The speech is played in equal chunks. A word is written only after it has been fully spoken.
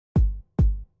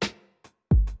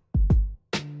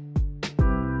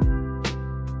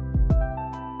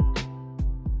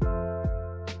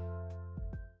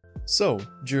So,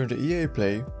 during the EA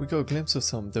Play, we got a glimpse of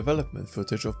some development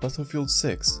footage of Battlefield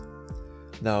 6.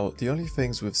 Now, the only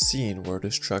things we've seen were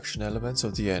destruction elements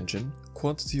of the engine,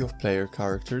 quantity of player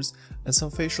characters, and some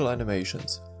facial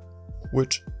animations.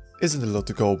 Which isn't a lot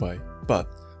to go by, but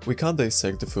we can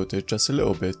dissect the footage just a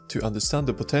little bit to understand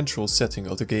the potential setting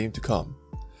of the game to come.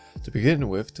 To begin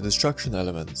with, the destruction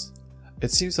elements. It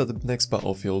seems that the next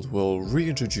Battlefield will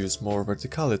reintroduce more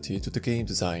verticality to the game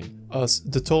design, as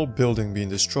the tall building being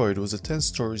destroyed was a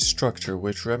 10-story structure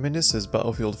which reminisces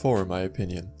Battlefield 4 in my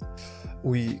opinion.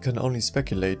 We can only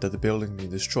speculate that the building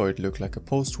being destroyed looked like a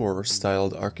post-war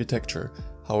styled architecture,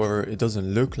 however it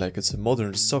doesn't look like it's a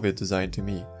modern Soviet design to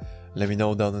me. Let me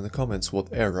know down in the comments what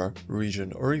era,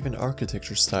 region or even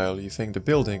architecture style you think the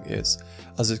building is,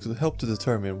 as it could help to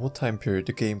determine what time period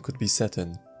the game could be set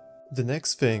in. The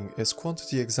next thing is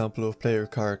quantity example of player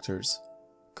characters.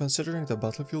 Considering that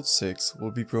Battlefield 6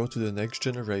 will be brought to the next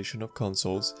generation of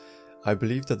consoles, I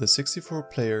believe that the 64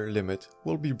 player limit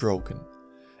will be broken,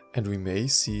 and we may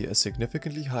see a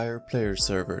significantly higher player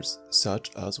servers,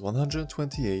 such as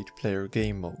 128 player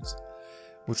game modes,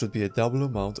 which would be a double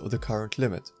amount of the current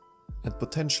limit, and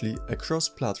potentially a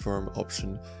cross-platform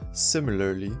option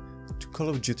similarly to Call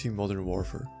of Duty Modern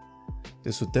Warfare.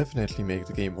 This would definitely make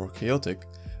the game more chaotic,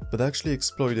 but actually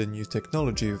exploit a new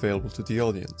technology available to the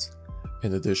audience.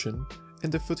 In addition, in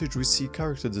the footage we see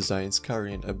character designs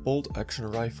carrying a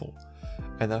bolt-action rifle,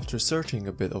 and after searching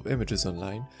a bit of images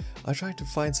online, I tried to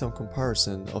find some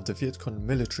comparison of the Viet Cong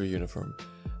military uniform.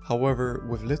 However,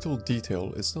 with little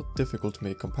detail, it's not difficult to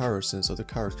make comparisons of the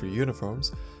character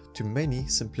uniforms to many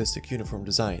simplistic uniform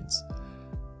designs.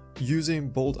 Using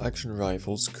bolt-action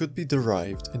rifles could be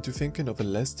derived into thinking of a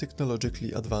less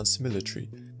technologically advanced military,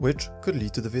 which could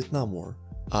lead to the Vietnam War,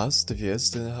 as the Viets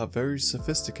didn't have very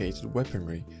sophisticated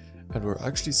weaponry and were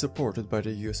actually supported by the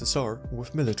USSR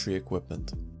with military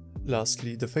equipment.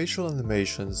 Lastly, the facial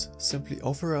animations simply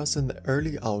offer us an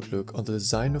early outlook on the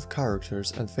design of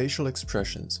characters and facial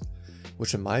expressions,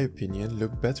 which in my opinion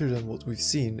look better than what we've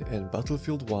seen in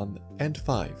Battlefield 1 and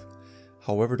 5.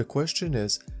 However, the question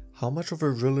is, how much of a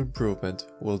real improvement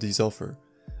will these offer?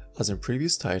 As in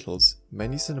previous titles,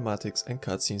 many cinematics and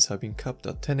cutscenes have been capped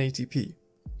at 1080p,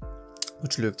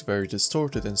 which looked very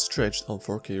distorted and stretched on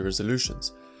 4K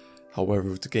resolutions. However,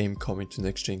 with the game coming to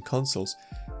next-gen consoles,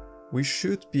 we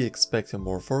should be expecting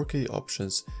more 4K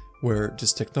options where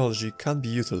this technology can be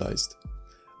utilized.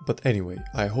 But anyway,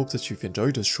 I hope that you've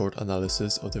enjoyed this short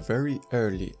analysis of the very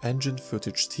early engine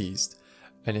footage teased,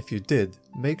 and if you did,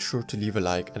 make sure to leave a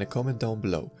like and a comment down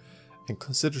below, and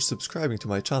consider subscribing to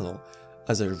my channel,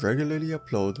 as I regularly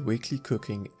upload weekly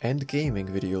cooking and gaming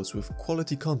videos with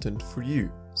quality content for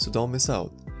you, so don't miss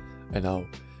out. And now,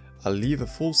 I'll leave a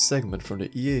full segment from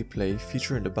the EA Play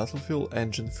featuring the Battlefield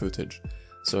engine footage,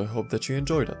 so I hope that you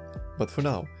enjoyed it. But for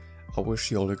now, I wish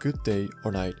you all a good day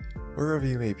or night, wherever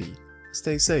you may be.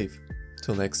 Stay safe,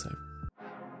 till next time.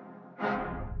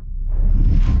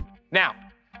 Now,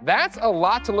 that's a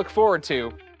lot to look forward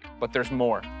to, but there's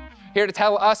more. Here to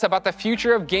tell us about the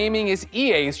future of gaming is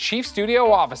EA's Chief Studio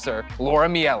Officer, Laura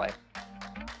Miele.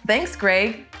 Thanks,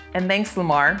 Greg, and thanks,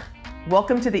 Lamar.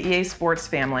 Welcome to the EA Sports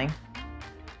family.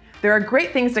 There are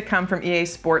great things to come from EA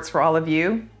Sports for all of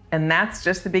you, and that's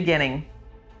just the beginning.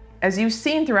 As you've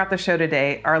seen throughout the show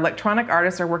today, our electronic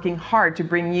artists are working hard to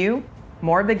bring you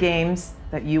more of the games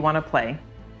that you want to play.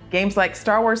 Games like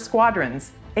Star Wars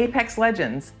Squadrons, Apex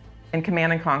Legends, and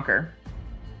Command & Conquer.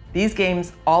 These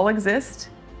games all exist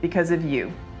because of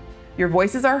you. Your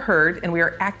voices are heard and we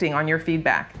are acting on your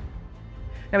feedback.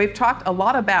 Now, we've talked a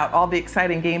lot about all the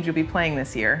exciting games you'll be playing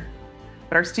this year,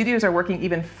 but our studios are working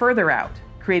even further out,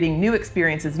 creating new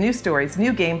experiences, new stories,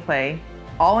 new gameplay,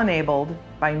 all enabled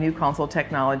by new console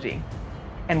technology.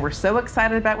 And we're so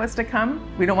excited about what's to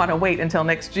come, we don't want to wait until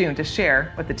next June to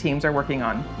share what the teams are working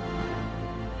on.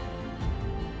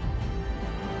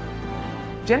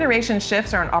 Generation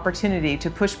shifts are an opportunity to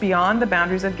push beyond the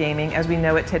boundaries of gaming as we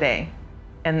know it today,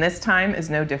 and this time is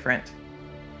no different.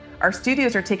 Our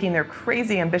studios are taking their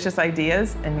crazy ambitious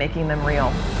ideas and making them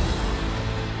real.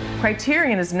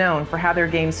 Criterion is known for how their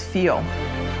games feel.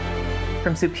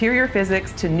 From superior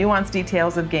physics to nuanced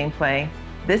details of gameplay,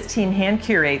 this team hand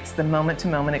curates the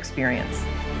moment-to-moment experience.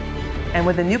 And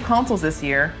with the new consoles this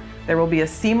year, there will be a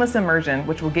seamless immersion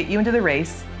which will get you into the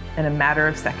race in a matter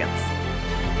of seconds.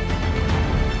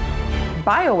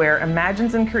 BioWare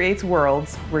imagines and creates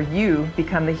worlds where you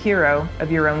become the hero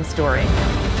of your own story.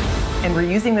 And we're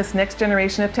using this next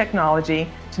generation of technology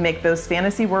to make those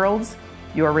fantasy worlds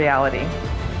your reality.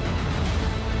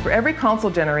 For every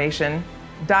console generation,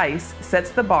 DICE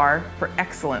sets the bar for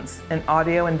excellence in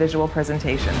audio and visual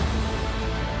presentation.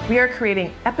 We are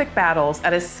creating epic battles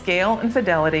at a scale and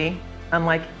fidelity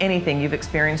unlike anything you've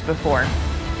experienced before.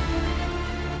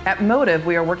 At Motive,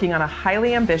 we are working on a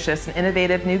highly ambitious and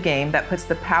innovative new game that puts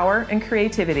the power and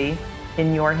creativity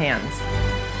in your hands.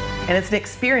 And it's an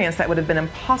experience that would have been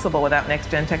impossible without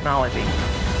next-gen technology.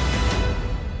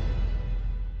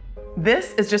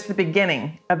 This is just the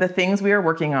beginning of the things we are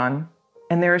working on,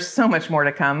 and there is so much more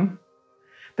to come.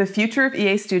 The future of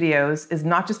EA Studios is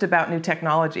not just about new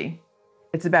technology.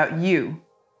 It's about you,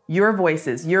 your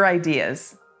voices, your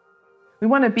ideas. We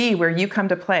want to be where you come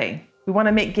to play. We want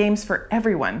to make games for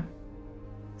everyone.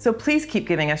 So please keep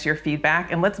giving us your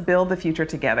feedback and let's build the future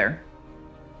together.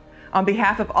 On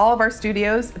behalf of all of our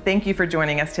studios, thank you for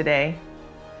joining us today.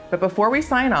 But before we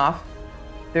sign off,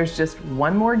 there's just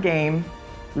one more game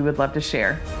we would love to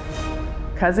share.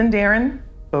 Cousin Darren,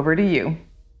 over to you.